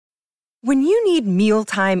When you need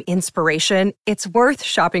mealtime inspiration, it's worth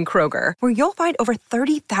shopping Kroger, where you'll find over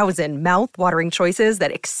 30,000 mouth-watering choices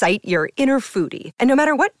that excite your inner foodie. And no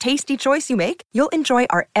matter what tasty choice you make, you'll enjoy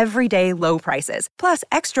our everyday low prices, plus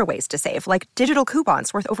extra ways to save, like digital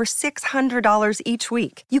coupons worth over $600 each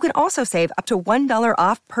week. You can also save up to $1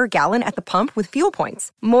 off per gallon at the pump with fuel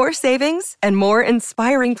points. More savings and more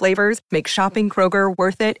inspiring flavors make shopping Kroger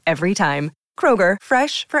worth it every time. Kroger,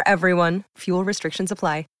 fresh for everyone. Fuel restrictions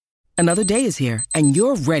apply. Another day is here, and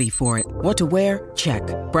you're ready for it. What to wear? Check.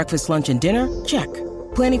 Breakfast, lunch, and dinner? Check.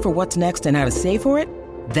 Planning for what's next and how to save for it?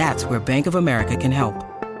 That's where Bank of America can help.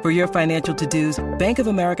 For your financial to-dos, Bank of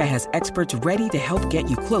America has experts ready to help get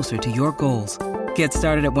you closer to your goals. Get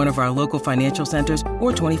started at one of our local financial centers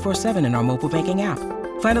or 24/7 in our mobile banking app.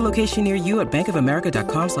 Find a location near you at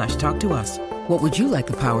bankofamerica.com/talktous. What would you like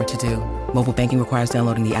the power to do? Mobile banking requires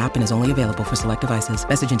downloading the app and is only available for select devices.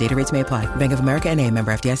 Message and data rates may apply. Bank of America N.A.,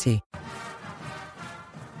 member FDIC.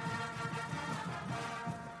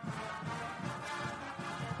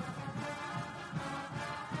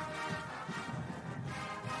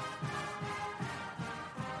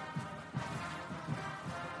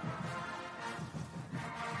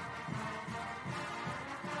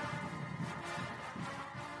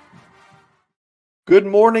 Good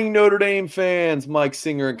morning, Notre Dame fans. Mike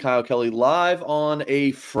Singer and Kyle Kelly live on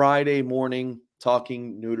a Friday morning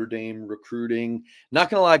talking Notre Dame recruiting. Not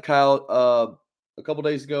going to lie, Kyle, a couple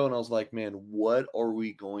days ago, and I was like, man, what are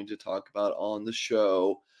we going to talk about on the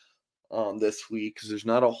show this week? Because there's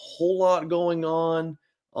not a whole lot going on.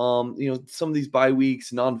 Some of these bye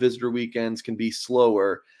weeks, non-visitor weekends can be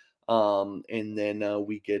slower. And then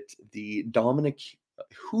we get the Dominic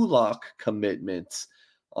Hulock commitments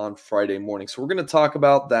on Friday morning. So we're going to talk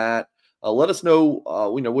about that. Let us know,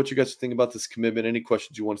 what you guys think about this commitment. Any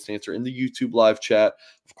questions you want us to answer in the YouTube live chat.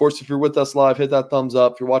 Of course, if you're with us live, hit that thumbs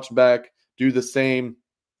up. If you're watching back, do the same.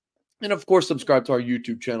 And of course, subscribe to our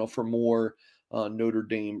YouTube channel for more Notre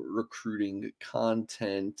Dame recruiting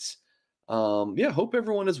content. Hope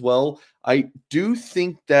everyone is well. I do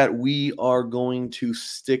think that we are going to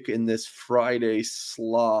stick in this Friday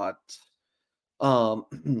slot.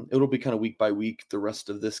 It'll be kind of week by week the rest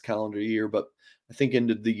of this calendar year, but I think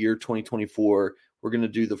into the year 2024, we're going to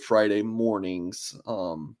do the Friday mornings.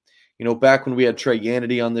 Back when we had Trey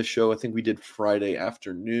Yannity on this show, I think we did Friday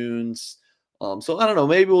afternoons. So I don't know,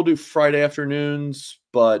 maybe we'll do Friday afternoons,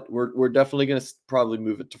 but we're definitely going to probably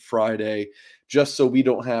move it to Friday just so we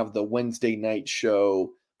don't have the Wednesday night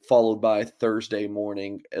show followed by Thursday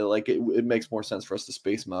morning. It makes more sense for us to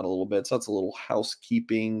space them out a little bit. So that's a little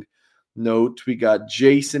housekeeping note. We got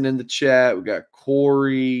Jason in the chat. We got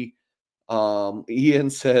Corey. Ian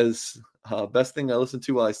says, best thing I listen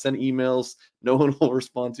to while I send emails, no one will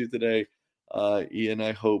respond to today. Ian,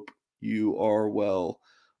 I hope you are well.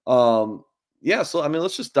 So,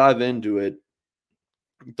 let's just dive into it.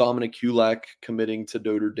 Dominic Hulock committing to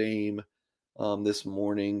Notre Dame this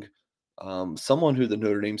morning. Someone who the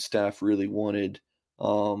Notre Dame staff really wanted,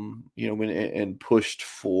 and pushed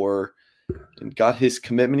for and got his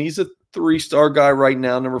commitment. He's a 3-star guy right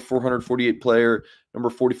now, number 448 player, number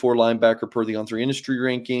 44 linebacker per the On3 industry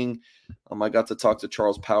ranking. I got to talk to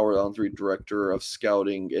Charles Power, the On3 director of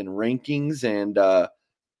scouting and rankings, and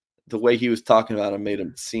the way he was talking about him made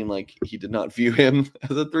him seem like he did not view him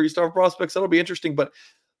as a 3-star prospect. So that'll be interesting. But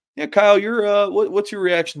yeah, Kyle, you're what's your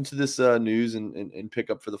reaction to this news and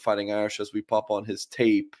pickup for the Fighting Irish as we pop on his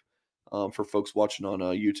tape for folks watching on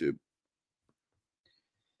YouTube?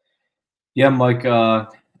 Yeah, Mike,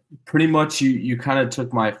 pretty much you kind of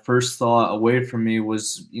took my first thought away from me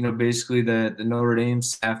was, basically the Notre Dame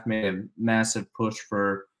staff made a massive push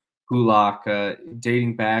for Hulock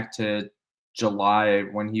dating back to July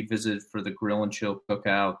when he visited for the Grill and Chill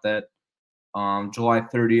Cookout. That July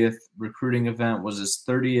 30th recruiting event was his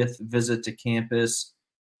 30th visit to campus.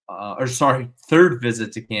 Third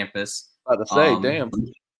visit to campus. About to say, damn.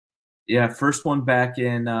 Yeah, first one back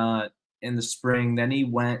in the spring. Then he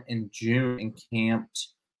went in June and camped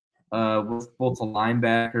with both the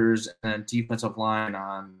linebackers and defensive line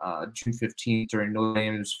on June 15th during Notre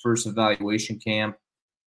Dame's first evaluation camp.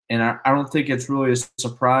 And I don't think it's really a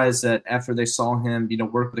surprise that after they saw him,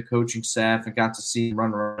 work with the coaching staff and got to see him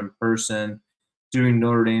run around in person doing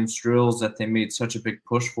Notre Dame's drills, that they made such a big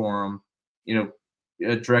push for him.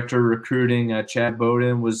 Director of recruiting, Chad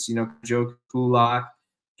Bowden, was, Joe Hulock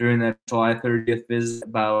during that July 30th visit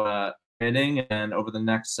about committing, and over the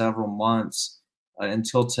next several months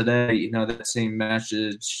until today, that same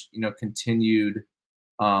message, continued,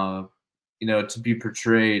 to be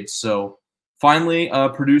portrayed. So finally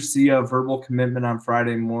produced the verbal commitment on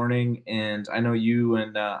Friday morning, and I know you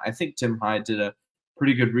and I think Tim Hyde did a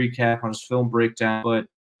pretty good recap on his film breakdown. But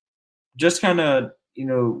just kind of,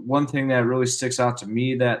 one thing that really sticks out to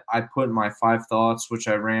me that I put in my 5 thoughts, which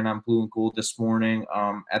I ran on Blue and Gold this morning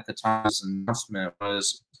at the time of his announcement,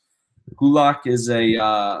 was Gulak is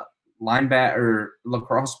a linebacker,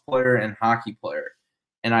 lacrosse player, and hockey player.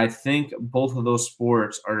 And I think both of those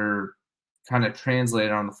sports are kind of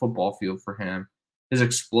translated on the football field for him. His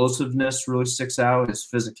explosiveness really sticks out, his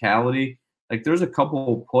physicality. Like, there's a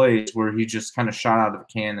couple of plays where he just kind of shot out of a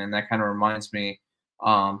cannon. That kind of reminds me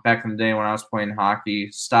back in the day when I was playing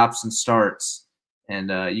hockey, stops and starts.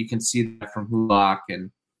 And you can see that from Gulak.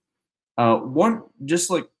 And one just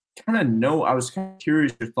like kind of note, I was kind of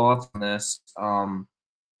curious your thoughts on this.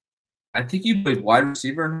 I think you played wide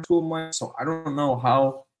receiver in school, Mike, so I don't know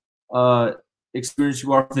how experienced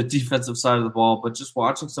you are with the defensive side of the ball, but just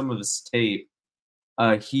watching some of his tape,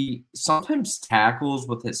 he sometimes tackles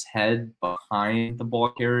with his head behind the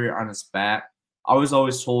ball carrier on his back. I was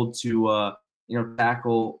always told to,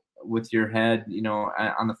 tackle with your head,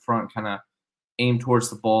 on the front, kind of aim towards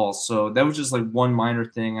the ball. So that was just like one minor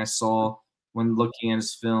thing I saw when looking at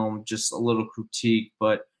his film, just a little critique.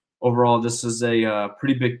 But overall, this is a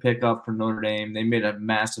pretty big pickup for Notre Dame. They made a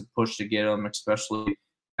massive push to get him, especially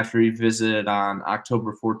after he visited on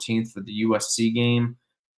October 14th for the USC game.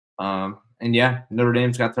 And yeah, Notre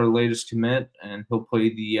Dame's got their latest commit, and he'll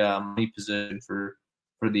play the money position for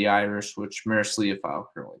the Irish, which Maris Leofau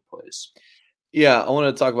currently plays. Yeah, I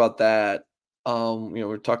want to talk about that.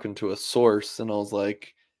 We're talking to a source, and I was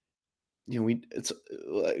like, we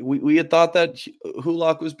had thought that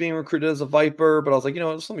Gulak was being recruited as a Viper, but I was like,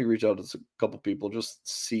 just let me reach out to a couple people, just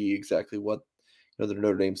see exactly what the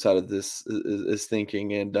Notre Dame side of this is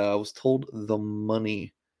thinking. And I was told the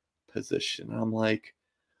money position. I'm like,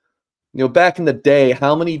 back in the day,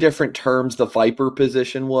 how many different terms the Viper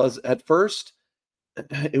position was at first?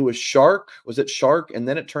 It was Shark. Was it Shark? And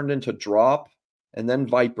then it turned into Drop, and then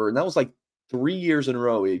Viper. And that was like 3 years in a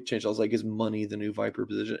row he changed. I was like, is money the new Viper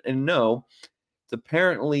position? And no, it's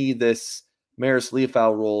apparently this Maris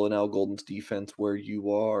Leofau role in Al Golden's defense where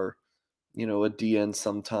you are, a DN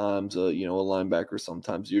sometimes, a linebacker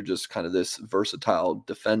sometimes. You're just kind of this versatile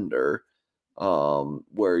defender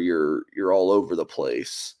where you're all over the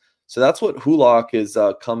place. So that's what Gulak is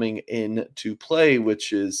coming in to play,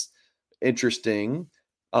 which is interesting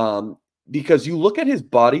because you look at his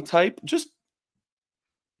body type. Just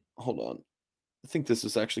hold on. I think this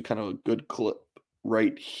is actually kind of a good clip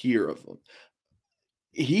right here of him.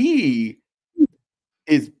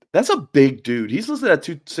 That's a big dude. He's listed at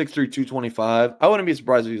 263, 225. I wouldn't be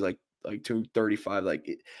surprised if he's like 235.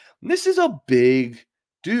 This is a big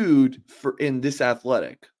dude in this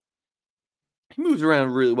athletic. He moves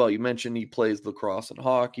around really well. You mentioned he plays lacrosse and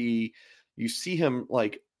hockey. You see him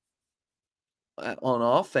on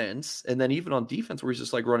offense and then even on defense where he's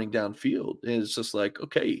just running downfield. And it's just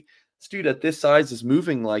okay, this dude at this size is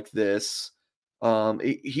moving like this.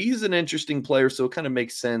 He's an interesting player, so it kind of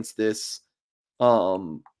makes sense. This,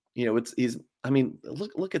 look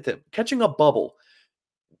at that, catching a bubble.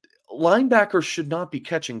 Linebackers should not be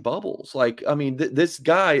catching bubbles. This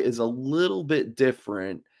guy is a little bit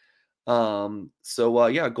different. Going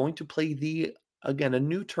to play a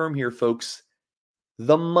new term here, folks,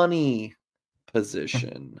 the money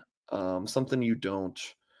position. Something you don't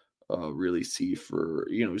really see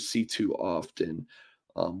too often.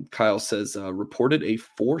 Kyle says reported a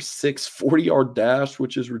 4.6 40-yard dash,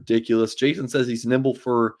 which is ridiculous. Jason says he's nimble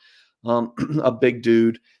for a big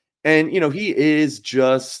dude, and he is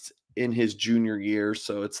just in his junior year,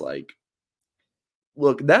 so it's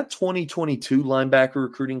look, that 2022 linebacker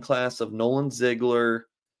recruiting class of Nolan Ziegler,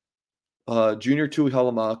 Junior Tui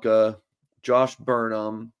Halamaka, Josh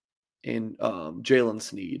Burnham, and Jalen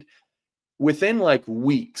Sneed. Within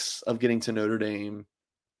weeks of getting to Notre Dame,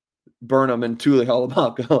 Burnham and Tuli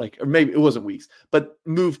Halamaka, or maybe it wasn't weeks, but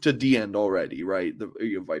moved to D-end already, right? The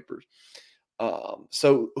Vipers.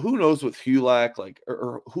 So who knows with Gulak,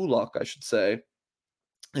 or Gulak, I should say,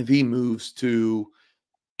 if he moves to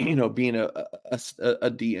being a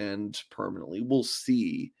D-end permanently. We'll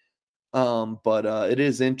see. But it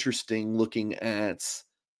is interesting looking at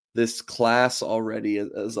this class already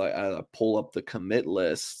as I pull up the commit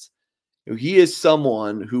list. He is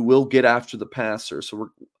someone who will get after the passer. So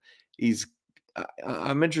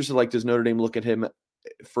I'm interested, does Notre Dame look at him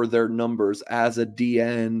for their numbers as a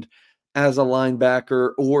D-end, as a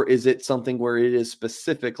linebacker, or is it something where it is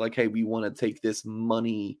specific, hey, we want to take this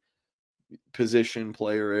money position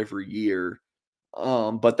player every year?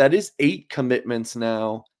 But that is 8 commitments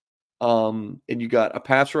now. And you got a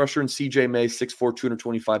pass rusher in CJ May, 6'4",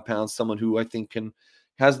 225 pounds, someone who I think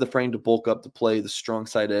has the frame to bulk up to play the strong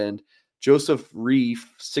side end. Joseph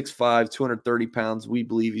Reef, 6'5", 230 pounds. We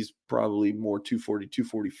believe he's probably more 240,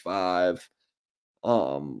 245.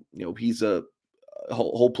 He's a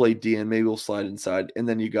whole play DN. Maybe we'll slide inside. And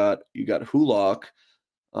then you got Hulock,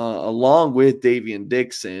 along with Davian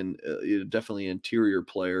Dixon, definitely an interior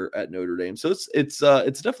player at Notre Dame. So it's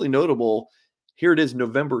definitely notable. Here it is,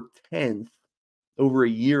 November 10th, over a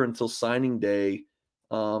year until signing day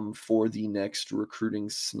for the next recruiting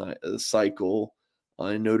cycle.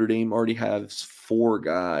 And Notre Dame already has 4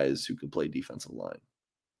 guys who can play defensive line.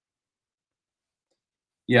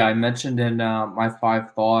 Yeah, I mentioned in my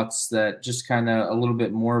 5 thoughts that just kind of a little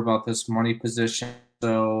bit more about this money position,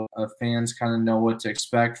 so fans kind of know what to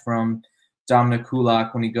expect from Dominic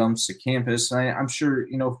Kulak when he comes to campus. I'm sure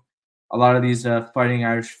a lot of these Fighting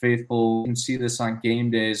Irish faithful can see this on game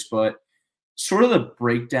days, but sort of the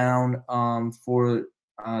breakdown for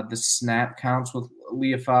the snap counts with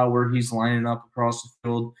Leafau, where he's lining up across the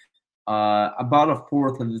field. About a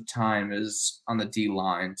fourth of the time is on the D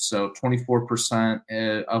line. So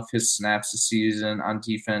 24% of his snaps this season on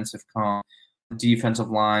defense have come defensive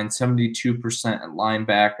line, 72% at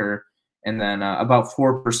linebacker, and then about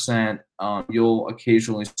 4% you'll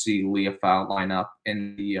occasionally see Leafau line up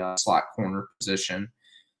in the slot corner position.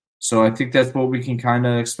 So I think that's what we can kind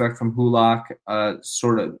of expect from Hulock.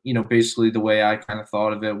 Sort of, basically the way I kind of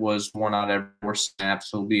thought of it was 1 out of every 4 snaps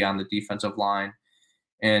he'll be on the defensive line.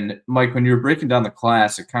 And Mike, when you were breaking down the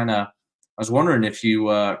class, I was wondering if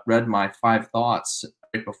you read my 5 thoughts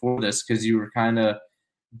right before this, because you were kind of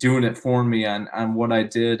doing it for me on what I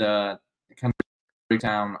did. Kind of break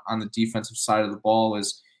down on the defensive side of the ball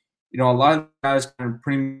is, a lot of guys kind of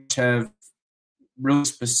pretty much have really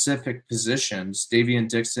specific positions. Davian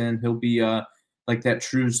Dixon, he'll be like that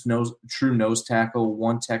true nose tackle,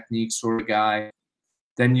 one technique sort of guy.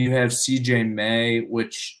 Then you have CJ May,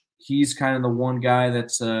 which he's kind of the one guy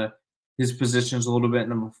that's his position's a little bit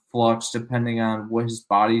in a flux depending on what his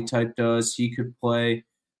body type does. He could play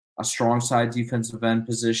a strong side defensive end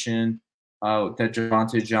position that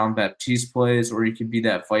Javonte Jean-Baptiste plays, or he could be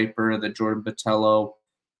that Viper, the Jordan Botello.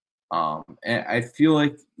 And I feel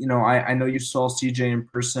like, I know you saw CJ in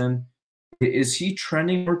person. Is he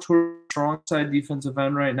trending more toward strong side defensive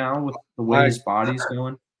end right now with the way his body's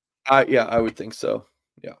going? Yeah, I would think so.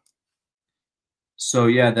 Yeah. So,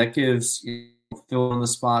 yeah, that gives fill in the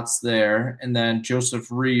spots there. And then Joseph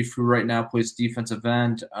Reef, who right now plays defensive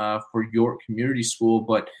end for York Community School.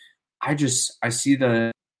 But I see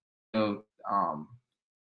the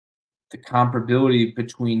comparability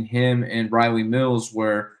between him and Riley Mills,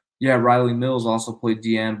 where Riley Mills also played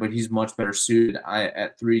DN, but he's much better suited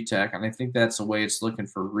at 3 tech, and I think that's the way it's looking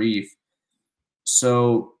for Reef.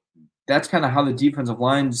 So that's kind of how the defensive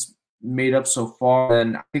line's made up so far,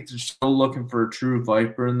 and I think they're still looking for a true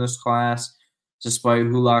Viper in this class, despite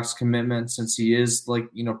Hulock's commitment, since he is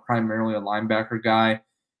primarily a linebacker guy.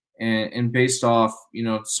 And based off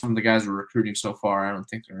some of the guys we're recruiting so far, I don't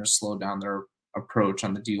think they're going to slow down their approach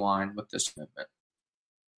on the D line with this commitment.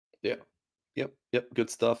 Yeah. Yep. Good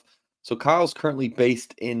stuff. So Kyle's currently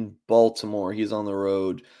based in Baltimore. He's on the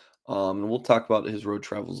road. And we'll talk about his road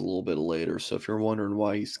travels a little bit later. So if you're wondering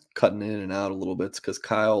why he's cutting in and out a little bit, it's because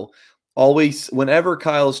Kyle whenever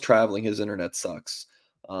Kyle's traveling, his internet sucks.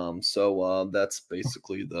 So that's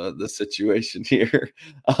basically the situation here.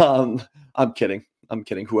 I'm kidding.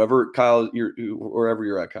 Whoever Kyle, wherever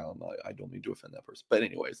you're at, Kyle, I don't mean to offend that person. But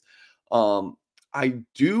anyways, I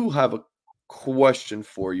do have a question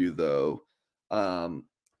for you though.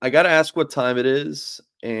 I got to ask what time it is,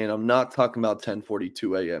 and I'm not talking about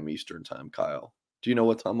 10:42 a.m. Eastern time, Kyle. Do you know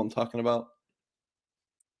what time I'm talking about?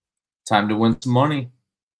 Time to win some money.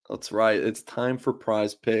 That's right. It's time for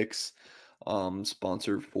Prize Picks,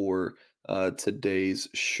 sponsored for today's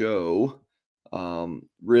show.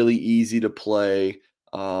 Really easy to play.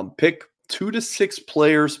 Pick 2 to 6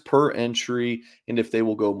 players per entry, and if they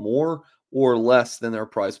will go more or less than their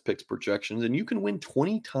Prize Picks projections, and you can win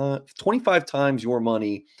 25 times your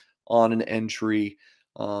money on an entry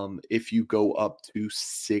if you go up to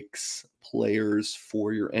 6 players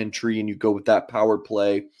for your entry and you go with that power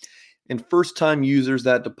play. And first-time users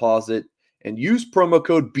that deposit and use promo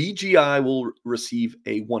code BGI will receive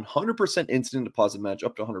a 100% instant deposit match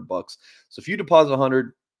up to $100. So if you deposit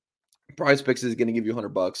 100, Prize Picks is going to give you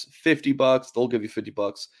 $100. $50, they'll give you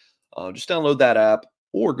 $50. Just download that app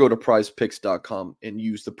or go to prizepicks.com and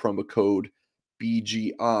use the promo code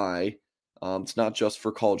BGI. It's not just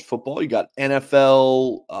for college football. You got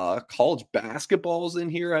NFL, college basketballs in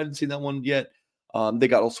here. I haven't seen that one yet. They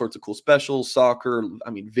got all sorts of cool specials, soccer,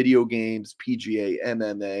 video games, PGA,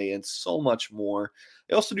 MMA, and so much more.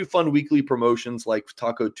 They also do fun weekly promotions like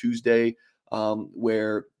Taco Tuesday.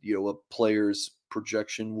 where a player's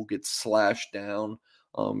projection will get slashed down,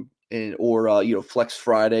 or Flex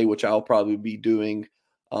Friday, which I'll probably be doing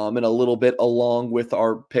in a little bit, along with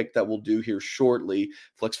our pick that we'll do here shortly.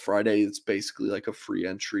 Flex Friday is basically like a free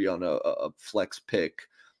entry on a flex pick.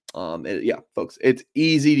 Folks, it's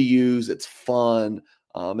easy to use, it's fun.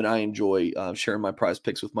 And I enjoy sharing my prize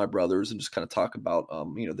picks with my brothers and just kind of talk about,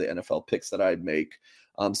 the NFL picks that I'd make.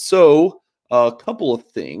 So a couple of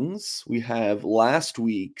things. We have last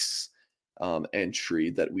week's entry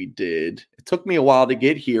that we did. It took me a while to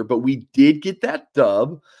get here, but we did get that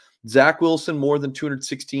dub. Zach Wilson more than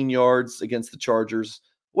 216 yards against the Chargers.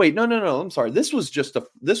 Wait, no. I'm sorry. This was just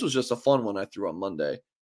a fun one I threw on Monday.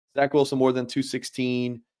 Zach Wilson more than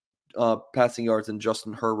 216 passing yards, and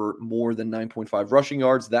Justin Herbert more than 9.5 rushing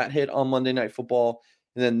yards. That hit on Monday Night Football.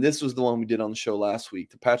 And then this was the one we did on the show last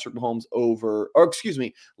week. The Patrick Mahomes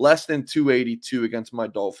less than 282 against my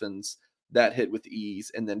Dolphins. That hit with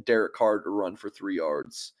ease. And then Derek Carr to run for 3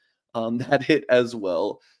 yards. That hit as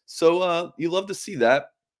well. So you love to see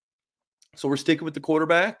that. So we're sticking with the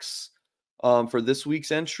quarterbacks for this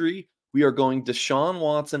week's entry. We are going Deshaun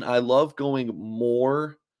Watson. I love going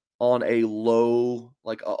more on a low,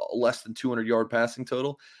 like a less than 200-yard passing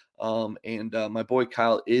total. And my boy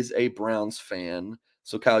Kyle is a Browns fan.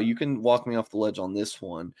 So, Kyle, you can walk me off the ledge on this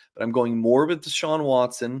one. But I'm going more with Deshaun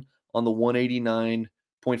Watson on the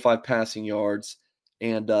 189.5 passing yards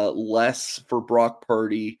and less for Brock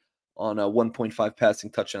Purdy on 1.5 passing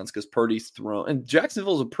touchdowns because Purdy's thrown. And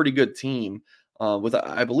Jacksonville is a pretty good team with,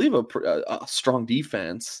 I believe, a strong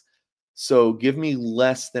defense. So give me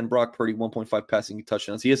less than Brock Purdy, 1.5 passing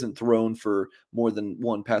touchdowns. He hasn't thrown for more than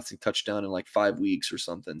one passing touchdown in like 5 weeks or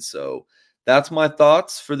something. So that's my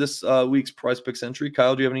thoughts for this week's Prize Picks entry.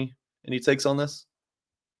 Kyle, do you have any takes on this?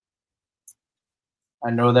 I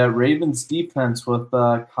know that Ravens defense with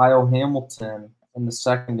Kyle Hamilton in the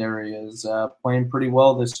secondary is playing pretty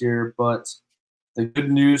well this year. But the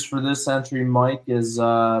good news for this entry, Mike, is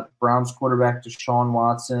Browns quarterback Deshaun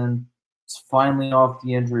Watson is finally off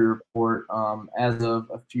the injury report as of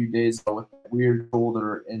a few days ago with a weird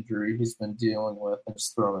shoulder injury he's been dealing with and his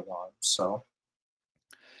throwing arm. So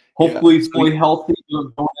hopefully he's fully healthy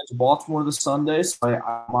going into Baltimore this Sunday. So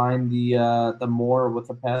I mind the more with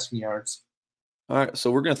the passing yards. All right,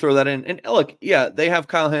 so we're going to throw that in. And look, yeah, they have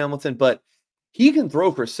Kyle Hamilton, but he can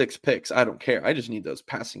throw for 6 picks. I don't care. I just need those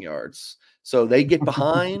passing yards. So they get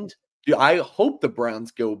behind. I hope the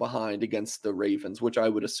Browns go behind against the Ravens, which I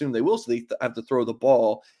would assume they will. So they have to throw the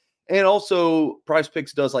ball. And also, Prize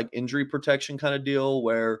Picks does like injury protection kind of deal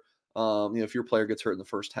where, if your player gets hurt in the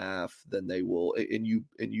first half, then they will. And you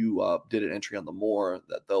did an entry on the more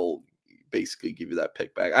that they'll basically give you that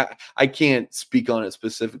pick back. I can't speak on it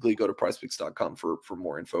specifically. Go to prizepicks.com for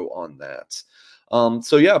more info on that.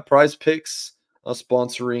 So yeah, Prize Picks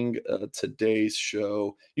sponsoring today's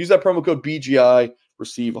show. Use that promo code BGI,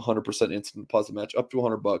 receive 100% instant deposit match up to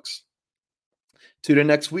 $100. Tune in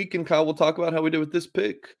next week, and Kyle will talk about how we did with this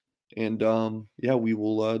pick. And we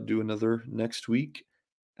will do another next week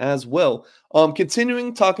as well.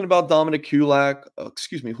 Continuing talking about Dominic Hulak.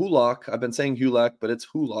 I've been saying Hulak, but it's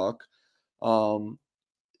Hulak.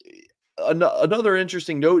 Another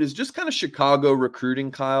interesting note is just kind of Chicago recruiting,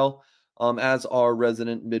 Kyle, as our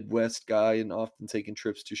resident Midwest guy and often taking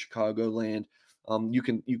trips to Chicagoland. You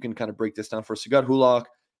can kind of break this down for us. You got Hulak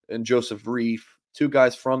and Joseph Reif, 2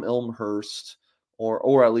 guys from Elmhurst,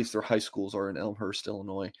 or at least their high schools are in Elmhurst,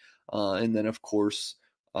 Illinois. And then, of course,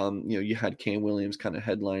 you had Cam Williams kind of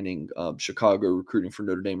headlining Chicago recruiting for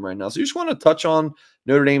Notre Dame right now. So you just want to touch on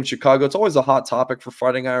Notre Dame, Chicago. It's always a hot topic for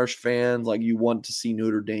Fighting Irish fans. Like, you want to see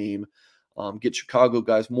Notre Dame get Chicago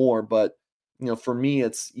guys more. But, for me,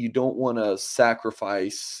 it's you don't want to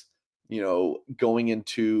sacrifice, going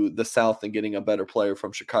into the South and getting a better player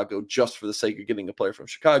from Chicago just for the sake of getting a player from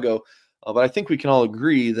Chicago. But I think we can all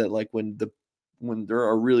agree that, like, when there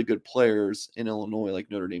are really good players in Illinois, like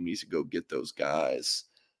Notre Dame needs to go get those guys.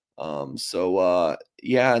 And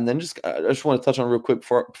then I just want to touch on real quick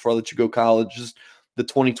before I let you go, Kyle, just the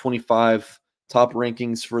 2025 top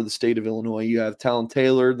rankings for the state of Illinois. You have Talon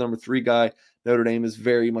Taylor, number 3 guy. Notre Dame is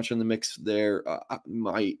very much in the mix there. I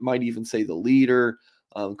might even say the leader.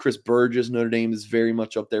 Chris Burgess, Notre Dame is very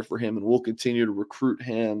much up there for him, and we'll continue to recruit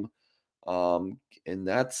him. And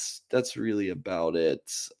that's really about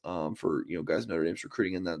it for guys Notre Dame's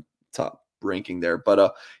recruiting in that top ranking there.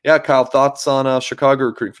 But Kyle, thoughts on Chicago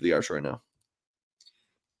recruiting for the Irish right now?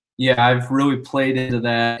 Yeah, I've really played into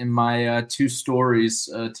that in my 2 stories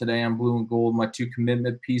today on Blue and Gold, my 2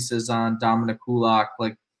 commitment pieces on Dominic Hulak.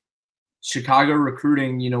 Like, Chicago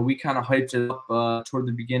recruiting, we kind of hyped it up toward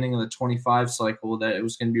the beginning of the 25 cycle that it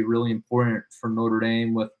was going to be really important for Notre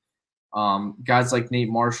Dame with guys like Nate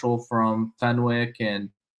Marshall from Fenwick and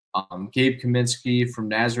Gabe Kaminsky from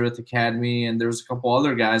Nazareth Academy. And there was a couple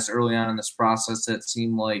other guys early on in this process that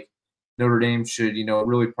seemed like Notre Dame should,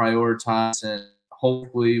 really prioritize and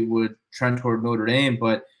hopefully would trend toward Notre Dame.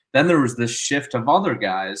 But then there was this shift of other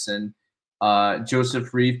guys, and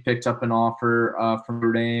Joseph Reeve picked up an offer from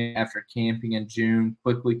Notre Dame after camping in June,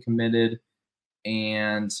 quickly committed,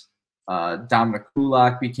 and Dominic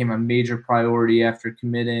Kulak became a major priority after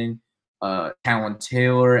committing. Talon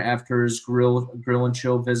Taylor after his grill and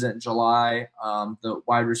chill visit in July, the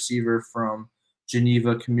wide receiver from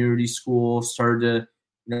Geneva Community School, started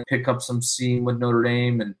to pick up some steam with Notre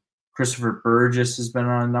Dame, and Christopher Burgess has been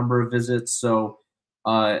on a number of visits. So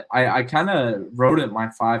I kind of wrote it my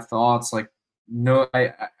 5 thoughts. Like, no,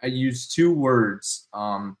 I used 2 words.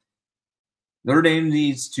 Notre Dame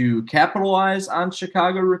needs to capitalize on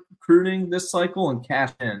Chicago recruiting this cycle and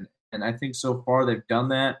cash in. And I think so far they've done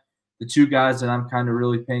that. The 2 guys that I'm kind of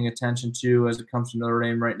really paying attention to as it comes to Notre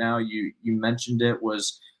Dame right now, you mentioned it,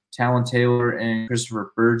 was Talon Taylor and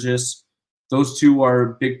Christopher Burgess. Those 2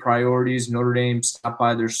 are big priorities. Notre Dame stopped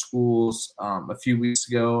by their schools a few weeks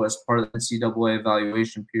ago as part of the NCAA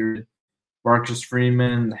evaluation period. Marcus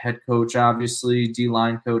Freeman, the head coach, obviously,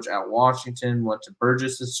 D-line coach at Washington, went to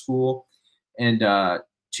Burgess's school. And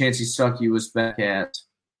Chancey Stuckey was back at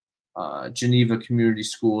Geneva Community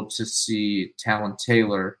School to see Talon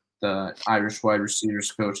Taylor. The Irish wide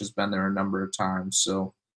receivers coach has been there a number of times.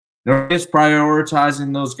 So Notre Dame's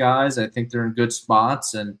prioritizing those guys. I think they're in good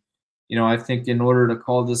spots. And, I think in order to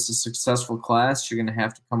call this a successful class, you're going to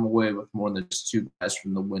have to come away with more than just 2 guys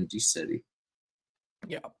from the Windy City.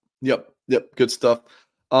 Yeah. Yep. Good stuff.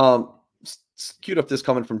 Queued up this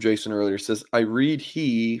comment from Jason earlier. Says, I read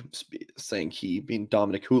saying he, being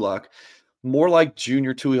Dominic Kulak, more like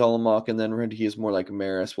Junior Tui Halamak, and then read he is more like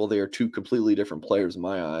Maris. Well, they are 2 completely different players in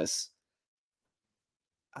my eyes.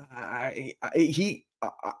 I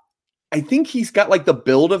think he's got like the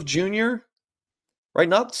build of Junior, right?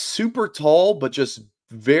 Not super tall, but just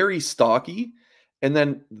very stocky. And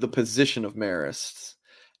then the position of Marist.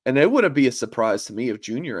 And it wouldn't be a surprise to me if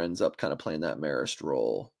Junior ends up kind of playing that Marist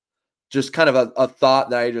role. Just kind of a thought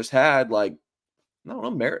that I just had, like, I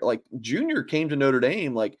don't know, like Junior came to Notre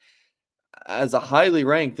Dame like as a highly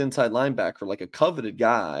ranked inside linebacker, like a coveted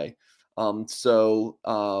guy.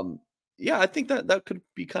 Yeah, I think that could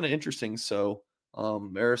be kind of interesting. So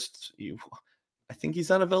Marist, I think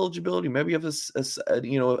he's out of eligibility. Maybe have a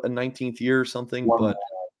 19th year or something.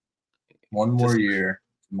 One more year.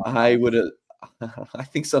 I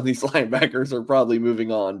think some of these linebackers are probably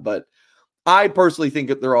moving on, but I personally think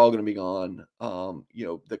that they're all going to be gone.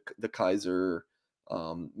 The Kaiser,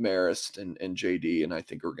 Marist, and JD, and I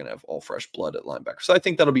think we're going to have all fresh blood at linebacker. So I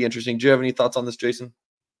think that'll be interesting. Do you have any thoughts on this, Jason?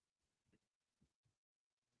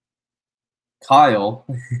 Kyle,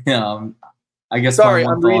 I guess. Sorry,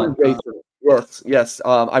 I'm reading Jason. Yes.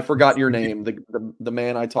 I forgot your name. The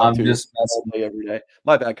man I talk to all day, every day.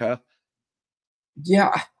 My bad, Kyle.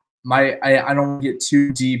 Yeah, I don't get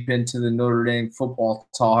too deep into the Notre Dame football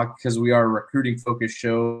talk because we are a recruiting focused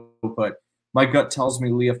show, but my gut tells me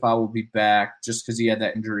Leafau will be back just because he had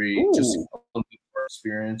that injury. Ooh. Just a little bit more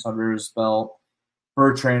experience under his belt.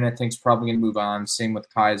 Bertrand, I think, is probably going to move on. Same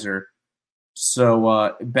with Kaiser.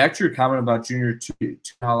 So back to your comment about Junior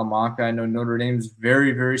Tuihalamaka. I know Notre Dame is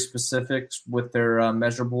very, very specific with their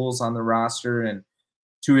measurables on the roster, and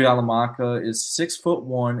Tuihalamaka is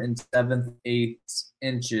 6'1" and 7/8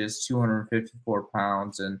 inches, 254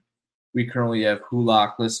 pounds, and we currently have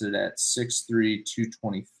Kulak listed at 6'3",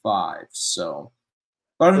 225. So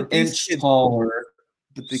about an inch taller.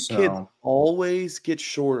 But the kids always get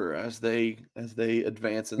shorter as they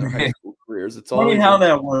advance in their high school careers. It's funny how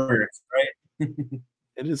that works, right?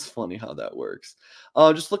 It is funny how that works.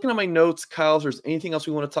 Just looking at my notes, Kyle, if there's anything else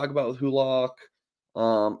we want to talk about with Kulak?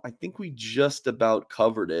 I think we just about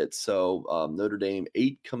covered it. So Notre Dame,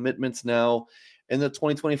 8 commitments now in the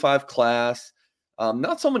 2025 class.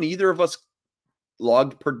 Not someone either of us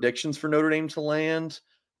logged predictions for Notre Dame to land.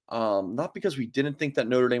 Not because we didn't think that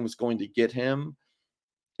Notre Dame was going to get him.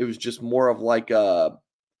 It was just more of like,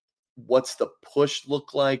 what's the push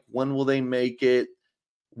look like? When will they make it?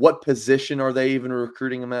 What position are they even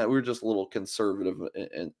recruiting him at? We were just a little conservative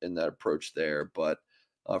in that approach there. But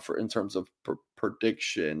in terms of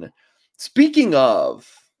prediction, speaking of,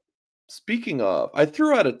 I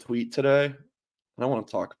threw out a tweet today, and I want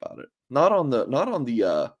to talk about it. Not on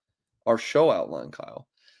the our show outline, Kyle,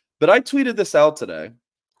 but I tweeted this out today.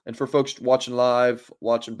 And for folks watching live,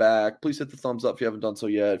 watching back, please hit the thumbs up if you haven't done so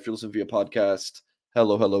yet. If you're listening via podcast,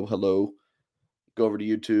 hello. Go over to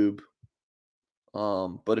YouTube.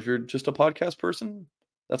 But if you're just a podcast person,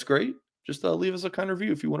 that's great. Just leave us a kind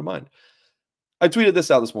review if you wouldn't mind. I tweeted this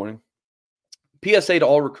out this morning. PSA to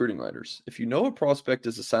all recruiting writers. If you know a prospect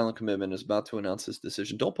is a silent commitment and is about to announce his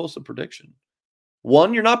decision, don't post a prediction.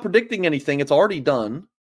 One, you're not predicting anything. It's already done.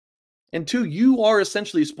 And two, you are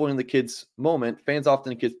essentially spoiling the kid's moment. Fans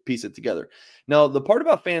often piece it together. Now, the part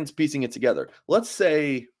about fans piecing it together, let's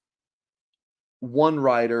say one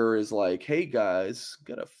writer is like, hey, guys,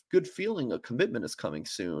 got a good feeling a commitment is coming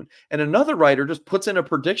soon. And another writer just puts in a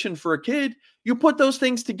prediction for a kid. You put those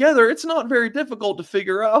things together, it's not very difficult to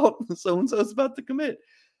figure out so-and-so's about to commit.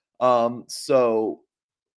 So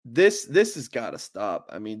this has got to stop.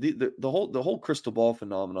 I mean, the whole crystal ball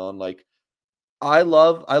phenomenon, like, I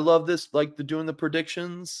love this, like doing the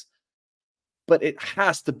predictions, but it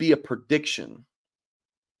has to be a prediction,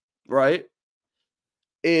 right?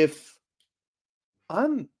 If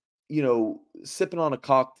I'm, sipping on a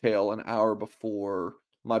cocktail an hour before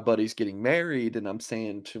my buddy's getting married and I'm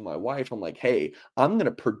saying to my wife, I'm like, hey, I'm going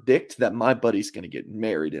to predict that my buddy's going to get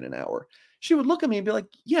married in an hour. She would look at me and be like,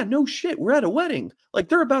 yeah, no shit. We're at a wedding. Like,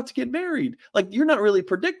 they're about to get married. Like, you're not really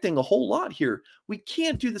predicting a whole lot here. We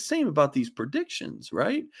can't do the same about these predictions,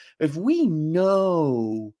 right? If we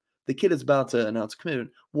know the kid is about to announce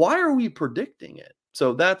commitment, why are we predicting it?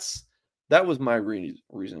 So that was my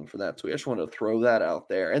reasoning for that tweet. I just wanted to throw that out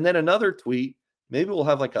there. And then another tweet, maybe we'll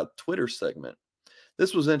have like a Twitter segment.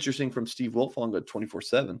 This was interesting from Steve Wilfong at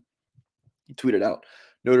 24/7. He tweeted out,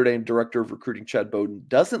 Notre Dame Director of Recruiting Chad Bowden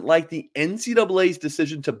doesn't like the NCAA's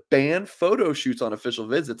decision to ban photo shoots on official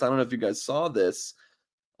visits. I don't know if you guys saw this,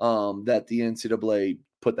 that the NCAA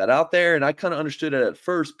put that out there. And I kind of understood it at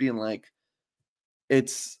first being like,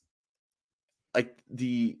 it's like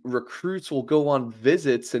the recruits will go on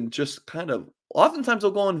visits and just oftentimes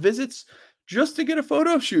they'll go on visits just to get a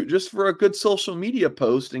photo shoot, just for a good social media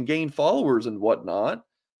post and gain followers and whatnot.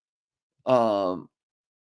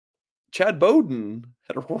 Chad Bowden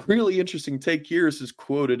had a really interesting take here. This is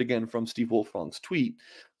quoted again from Steve Wilfong's tweet.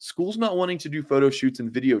 Schools not wanting to do photo shoots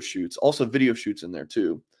and video shoots, also video shoots in there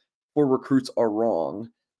too, for recruits are wrong.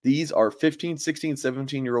 These are 15, 16,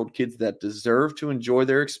 17-year-old kids that deserve to enjoy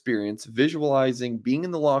their experience. Visualizing being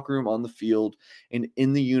in the locker room, on the field, and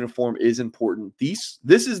in the uniform is important. This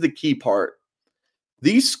is the key part.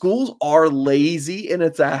 These schools are lazy and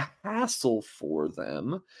it's a hassle for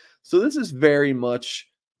them. So this is very much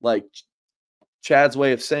like Chad's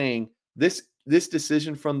way of saying this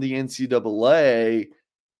decision from the NCAA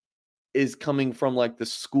is coming from like the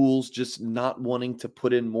schools just not wanting to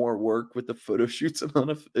put in more work with the photo shoots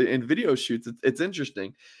and video shoots. It's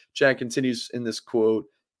interesting. Chad continues in this quote,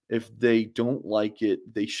 if they don't like it,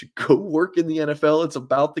 they should go work in the NFL. It's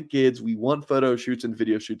about the kids. We want photo shoots and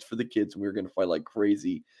video shoots for the kids. And we're going to fight like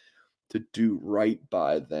crazy to do right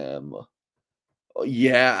by them.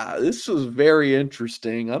 Yeah, this was very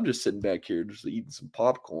interesting. I'm just sitting back here just eating some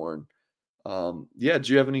popcorn. Do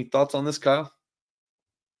you have any thoughts on this, Kyle?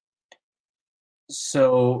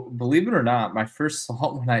 So, believe it or not, my first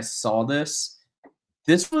thought when I saw this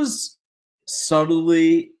was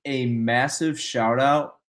subtly a massive shout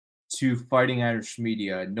out to Fighting Irish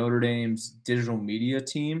Media, Notre Dame's digital media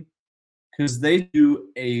team, because they do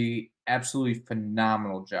a absolutely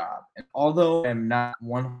phenomenal job. And although I'm not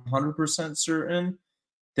 100% certain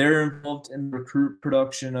they're involved in recruit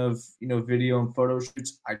production of, video and photo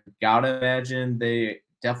shoots, I gotta imagine they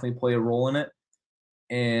definitely play a role in it.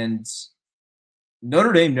 And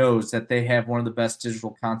Notre Dame knows that they have one of the best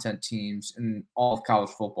digital content teams in all of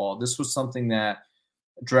college football. This was something that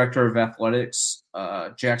Director of Athletics,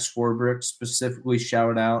 Jack Swarbrick, specifically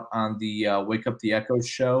shouted out on the Wake Up the Echoes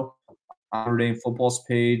show on Notre Dame football's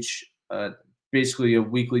page. Basically a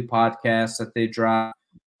weekly podcast that they drop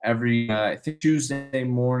every I think Tuesday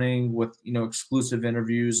morning with exclusive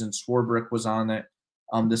interviews, and Swarbrick was on it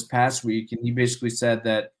this past week, and he basically said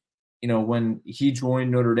that when he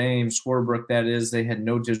joined Notre Dame, Swarbrick, that is, they had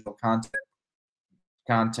no digital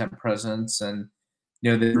content presence, and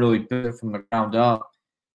they really built it from the ground up.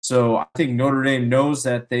 So I think Notre Dame knows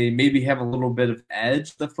that they maybe have a little bit of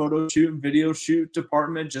edge, the photo shoot and video shoot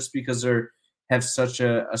department, just because they have such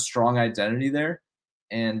a strong identity there,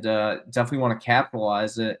 and definitely want to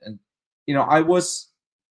capitalize it. And I was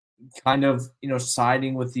kind of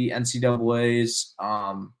siding with the NCAA's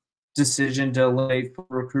decision to eliminate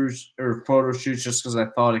recruits or photo shoots, just because I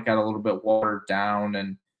thought it got a little bit watered down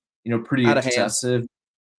and pretty excessive.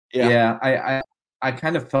 Yeah, I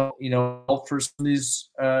kind of felt for some of these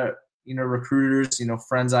recruiters,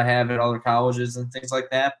 friends I have at other colleges and things like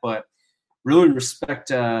that. But really respect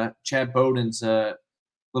Chad Bowden's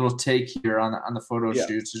little take here on the photo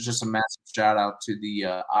shoots. It's just a massive shout out to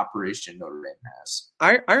the operation Notre Dame has.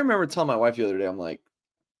 I remember telling my wife the other day, I'm like,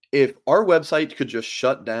 if our website could just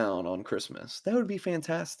shut down on Christmas, that would be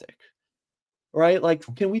fantastic. Right? Like,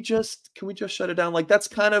 can we just shut it down? Like, that's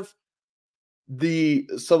kind of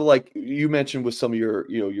like you mentioned with some of your,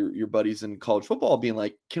 your buddies in college football being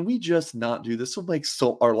like, can we just not do this? This will make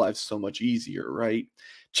our lives so much easier, right?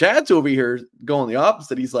 Chad's over here going the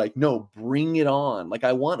opposite. He's like, no, bring it on. Like,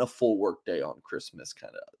 I want a full work day on Christmas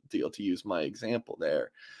kind of deal, to use my example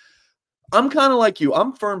there. I'm kind of like you.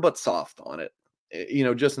 I'm firm but soft on it,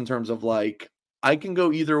 just in terms of like, I can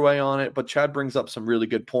go either way on it, but Chad brings up some really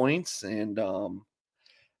good points. And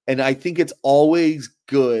I think it's always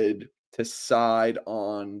good to side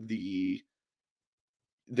on the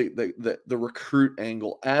recruit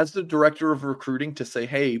angle as the director of recruiting, to say,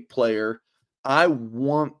 hey, player, I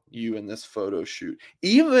want you in this photo shoot.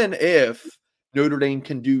 Even if Notre Dame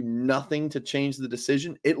can do nothing to change the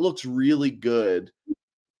decision, it looks really good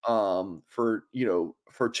for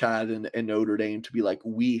Chad and Notre Dame to be like,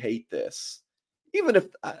 we hate this. Even if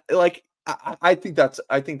I think that's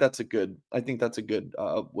a good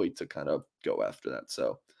way to kind of go after that.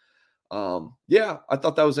 So I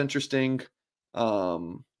thought that was interesting.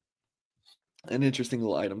 An interesting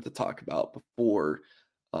little item to talk about before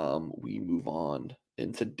we move on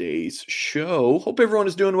in today's show. Hope everyone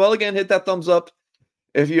is doing well. Again, hit that thumbs up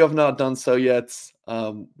if you have not done so yet.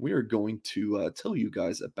 We are going to tell you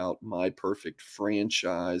guys about My Perfect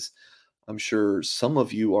Franchise. I'm sure some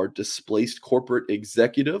of you are displaced corporate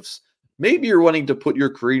executives. Maybe you're wanting to put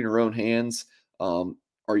your career in your own hands.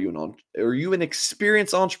 Are you an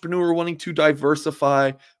experienced entrepreneur wanting to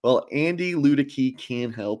diversify? Well, Andy Ludicky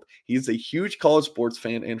can help. He's a huge college sports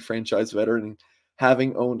fan and franchise veteran,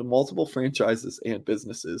 having owned multiple franchises and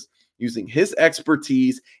businesses. Using his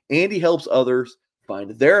expertise, Andy helps others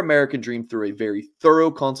find their American dream through a very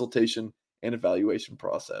thorough consultation and evaluation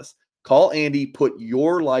process. Call Andy, put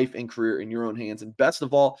your life and career in your own hands. And best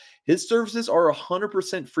of all, his services are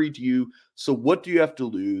 100% free to you. So what do you have to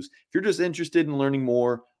lose? If you're just interested in learning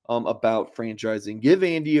more about franchising, give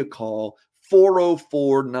Andy a call,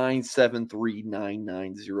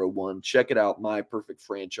 404-973-9901. Check it out,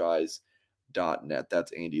 myperfectfranchise.net.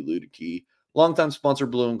 That's Andy Ludicky, longtime sponsor,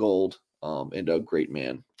 Blue and Gold, and a great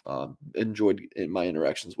man. Enjoyed my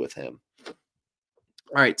interactions with him. All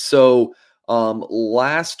right, so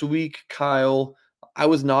last week, Kyle, I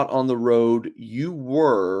was not on the road. You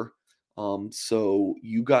were. So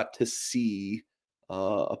you got to see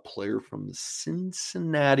a player from the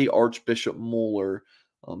Cincinnati, Archbishop Moeller.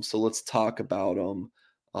 So let's talk about him.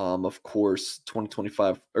 Of course,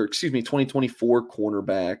 2024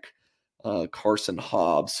 cornerback Carson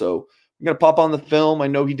Hobbs. So I'm gonna pop on the film. I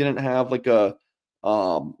know he didn't have like a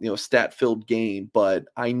stat-filled game, but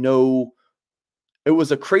I know it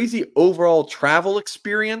was a crazy overall travel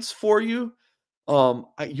experience for you.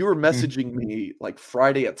 You were messaging me like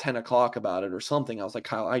Friday at 10 o'clock about it or something. I was like,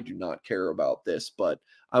 Kyle, I do not care about this, but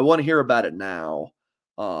I want to hear about it now.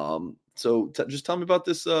 So just tell me about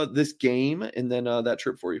this game and then that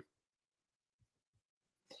trip for you.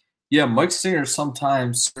 Yeah, Mike Singer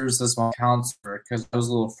sometimes serves as my counselor because I was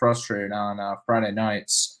a little frustrated on Friday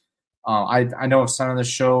nights. I know I've said on the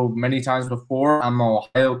show many times before, I'm an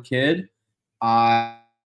Ohio kid. I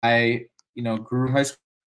grew high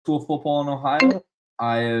school football in Ohio.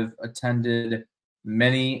 I have attended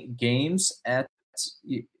many games at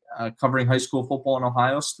covering high school football in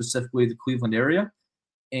Ohio, specifically the Cleveland area.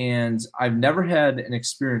 And I've never had an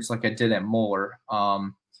experience like I did at Moeller,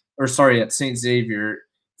 at St. Xavier.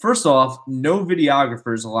 First off, no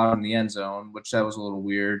videographers allowed in the end zone, which that was a little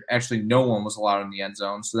weird. Actually, no one was allowed in the end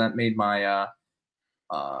zone, so that made my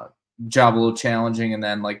job a little challenging. And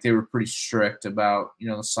then they were pretty strict about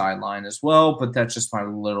the sideline as well. But that's just my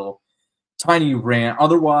little tiny rant.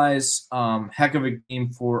 Otherwise, heck of a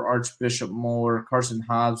game for Archbishop Moeller. Carson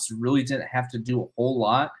Hobbs really didn't have to do a whole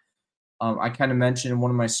lot. I kind of mentioned in one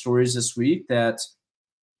of my stories this week that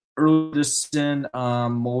early this season,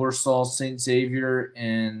 Moeller saw St. Xavier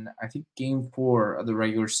in, I think, Game 4 of the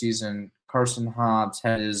regular season. Carson Hobbs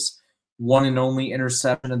had his one and only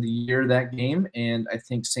interception of the year that game, and I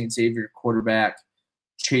think St. Xavier quarterback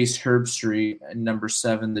Chase Herbstreit, number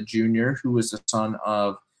 7, the junior, who was the son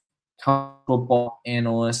of college football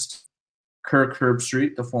analyst Kirk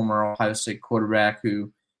Herbstreit, the former Ohio State quarterback,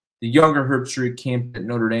 who the younger Herbstreit camped at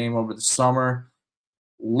Notre Dame over the summer,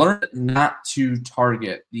 learned not to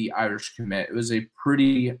target the Irish commit. It was a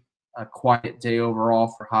pretty quiet day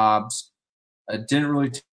overall for Hobbs. Didn't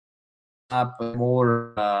really stop, but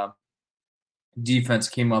more defense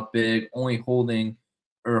came up big, only holding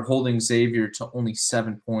Xavier to only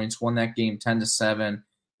 7 points, won that game 10-7.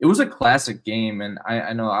 It was a classic game, and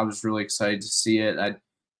I know I was really excited to see it. I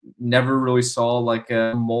never really saw like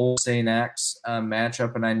a Mole St. X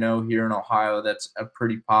matchup, and I know here in Ohio that's a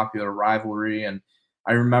pretty popular rivalry. And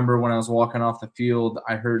I remember when I was walking off the field,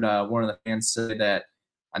 I heard one of the fans say that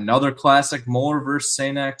another classic Moeller versus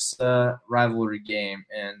St. X rivalry game,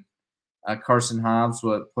 and Carson Hobbs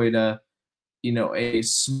played a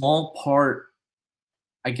small part,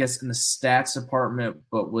 I guess, in the stats department,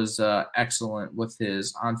 but was excellent with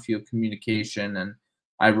his on-field communication. And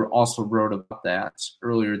I also wrote about that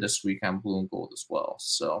earlier this week on Blue and Gold as well.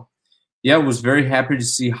 So, yeah, was very happy to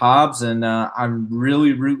see Hobbs, and I'm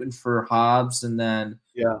really rooting for Hobbs. And then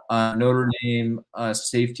Notre Dame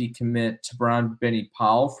safety commit Tabron Benny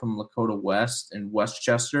Powell from Lakota West and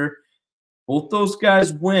Westchester. Both those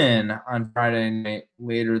guys win on Friday night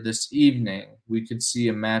later this evening. We could see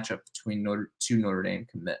a matchup between two Notre Dame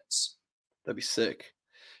commits. That'd be sick.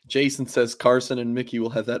 Jason says Carson and Mickey will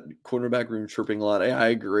have that cornerback room chirping a lot. I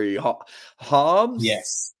agree. Hobbs?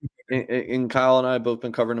 Yes. And Kyle and I have both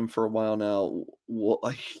been covering him for a while now.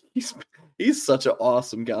 He's such an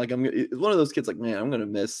awesome guy. Like, it's one of those kids like, man, I'm going to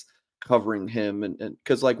miss covering him. And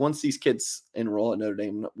because like once these kids enroll at Notre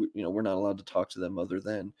Dame, we're not allowed to talk to them other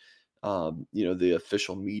than the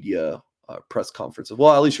official media press conferences.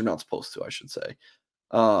 Well, at least you're not supposed to, I should say.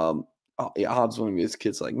 Hobbs, one of his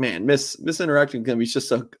kids, like, man, miss interacting with him. He's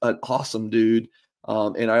just an awesome dude.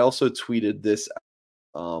 And I also tweeted this.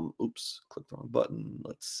 Oops, clicked the wrong button.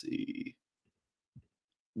 Let's see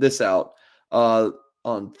this out.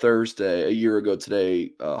 On Thursday, a year ago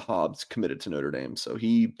today, Hobbs committed to Notre Dame. So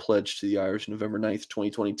he pledged to the Irish November 9th,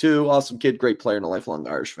 2022. Awesome kid, great player, and a lifelong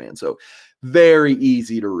Irish fan. So very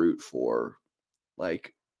easy to root for.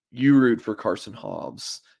 Like, you root for Carson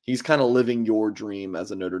Hobbs. He's kind of living your dream as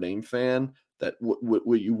a Notre Dame fan, that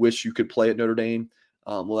what you wish you could play at Notre Dame.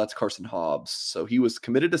 Well, that's Carson Hobbs. So he was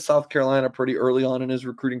committed to South Carolina pretty early on in his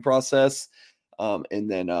recruiting process. And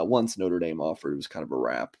then once Notre Dame offered, it was kind of a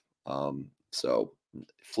wrap. So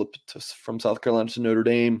flipped from South Carolina to Notre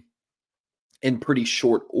Dame in pretty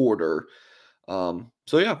short order.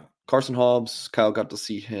 So yeah, Carson Hobbs, Kyle got to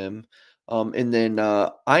see him. And then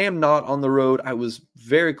I am not on the road. I was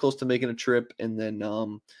very close to making a trip, and then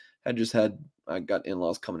I got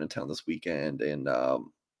in-laws coming in town this weekend, and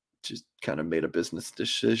just kind of made a business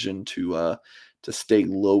decision to stay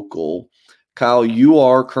local. Kyle, you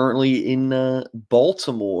are currently in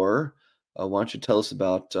Baltimore. Why don't you tell us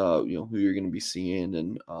about who you're going to be seeing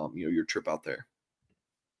and your trip out there?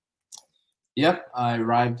 Yep, I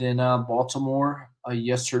arrived in Baltimore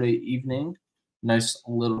yesterday evening. Nice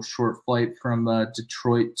little short flight from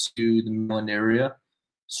Detroit to the Maryland area.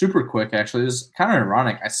 Super quick, actually. It was kind of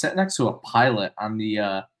ironic. I sat next to a pilot on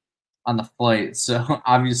the flight, so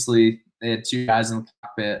obviously they had two guys in the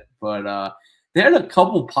cockpit, but they had a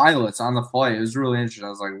couple pilots on the flight. It was really interesting. I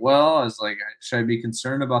was like, should I be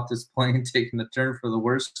concerned about this plane taking a turn for the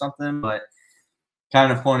worse or something? But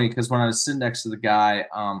kind of funny because when I was sitting next to the guy,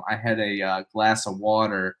 I had a glass of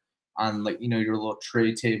water on your little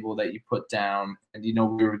tray table that you put down, and we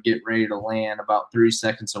were getting ready to land about 3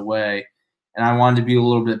 seconds away, and I wanted to be a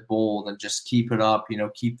little bit bold and just keep it up,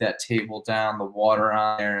 keep that table down, the water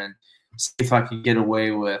on there, and see if I could get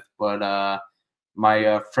away with. But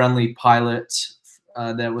my friendly pilot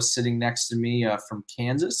that was sitting next to me from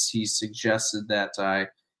Kansas, he suggested that I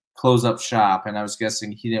close up shop, and I was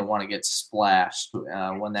guessing he didn't want to get splashed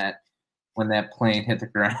when that plane hit the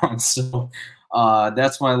ground. So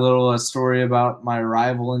that's my little story about my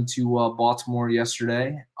arrival into Baltimore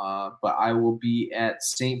yesterday. But I will be at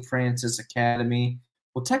St. Francis Academy.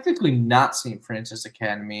 Well, technically not St. Francis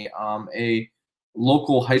Academy, a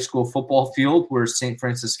local high school football field where St.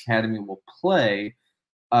 Francis Academy will play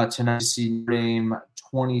tonight to see Notre Dame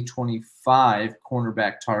 2025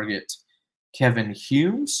 cornerback target Kevin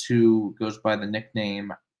Humes, who goes by the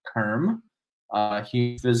nickname Kerm.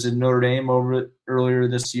 He visited Notre Dame earlier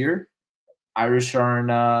this year. Irish are in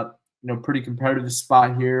a pretty competitive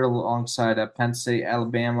spot here alongside Penn State,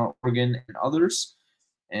 Alabama, Oregon, and others.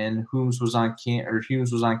 And Humes was on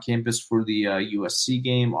campus for the USC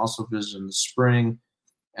game, also visited in the spring.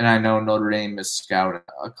 And I know Notre Dame is scouting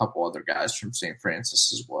a couple other guys from St.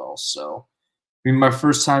 Francis as well. So it'll be my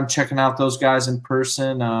first time checking out those guys in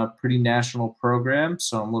person. Pretty national program,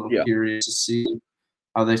 so I'm a little curious to see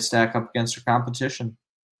how they stack up against their competition.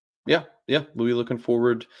 Yeah, we'll be looking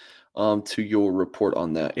forward to your report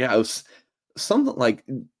on that. Yeah, it was something like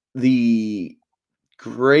the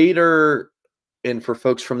greater and for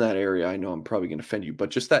folks from that area, I know I'm probably going to offend you, but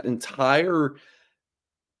just that entire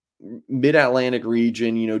mid-Atlantic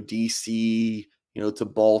region, DC, to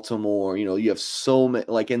Baltimore, you have so many,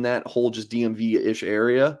 like in that whole just DMV-ish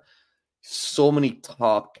area, so many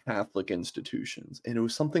top Catholic institutions. And it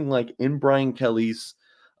was something like in Brian Kelly's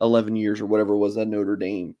 11 years or whatever it was at Notre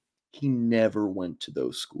Dame, he never went to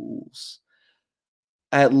those schools.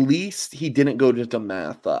 At least he didn't go to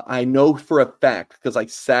DeMatha. I know for a fact because I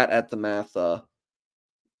sat at DeMatha.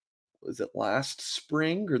 Was it last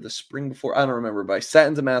spring or the spring before? I don't remember, but I sat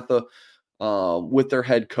in DeMatha with their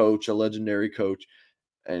head coach, a legendary coach,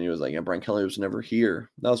 and he was like, yeah, Brian Kelly was never here.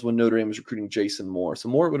 That was when Notre Dame was recruiting Jason Moore. So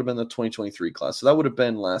Moore would have been the 2023 class. So that would have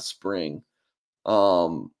been last spring.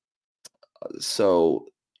 So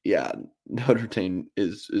yeah, Notre Dame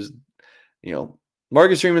is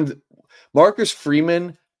Marcus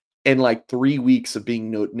Freeman in like 3 weeks of being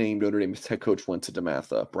named Notre Dame's head coach went to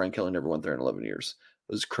DeMatha. Brian Kelly never went there in 11 years.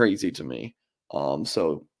 It was crazy to me.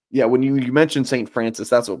 So yeah, when you mentioned St. Francis,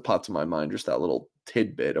 that's what popped to my mind. Just that little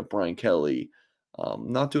tidbit of Brian Kelly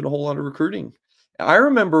not doing a whole lot of recruiting. I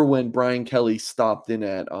remember when Brian Kelly stopped in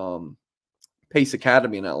at Pace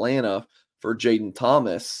Academy in Atlanta for Jaden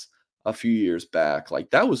Thomas a few years back. Like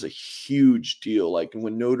that was a huge deal. Like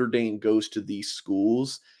when Notre Dame goes to these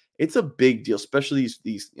schools, it's a big deal, especially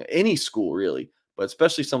these any school really, but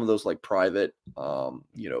especially some of those like private,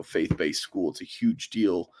 faith-based schools. It's a huge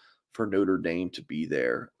deal for Notre Dame to be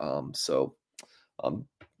there.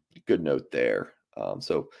 Good note there.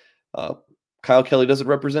 Kyle Kelly doesn't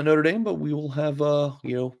represent Notre Dame, but we will have,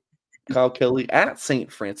 Kyle Kelly at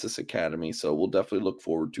St. Francis Academy. So we'll definitely look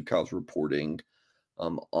forward to Kyle's reporting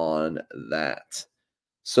on that.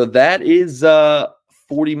 So that is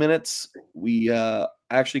 40 minutes. We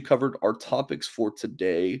actually covered our topics for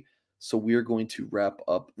today. So we are going to wrap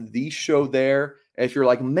up the show there. If you're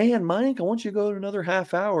like, man, Mike, I want you to go to another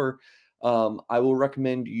half hour, I will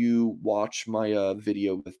recommend you watch my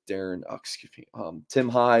video with Tim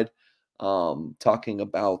Hyde, talking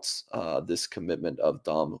about this commitment of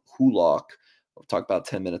Dom Hulock. We'll talk about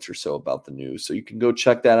 10 minutes or so about the news. So you can go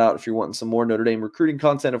check that out if you're wanting some more Notre Dame recruiting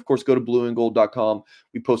content. Of course, go to blueandgold.com.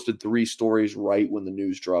 We posted 3 stories right when the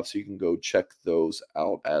news dropped, so you can go check those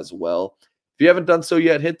out as well. If you haven't done so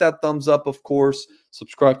yet, hit that thumbs up, of course.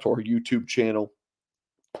 Subscribe to our YouTube channel.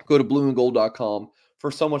 Go to blueandgold.com for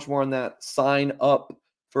so much more on that. Sign up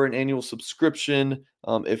for an annual subscription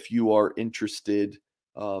if you are interested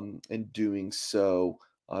in doing so.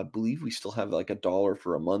 I believe we still have like $1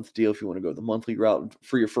 for a month deal if you want to go the monthly route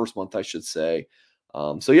for your first month, I should say.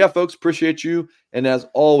 So yeah, folks, appreciate you. And as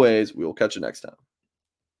always, we will catch you next time.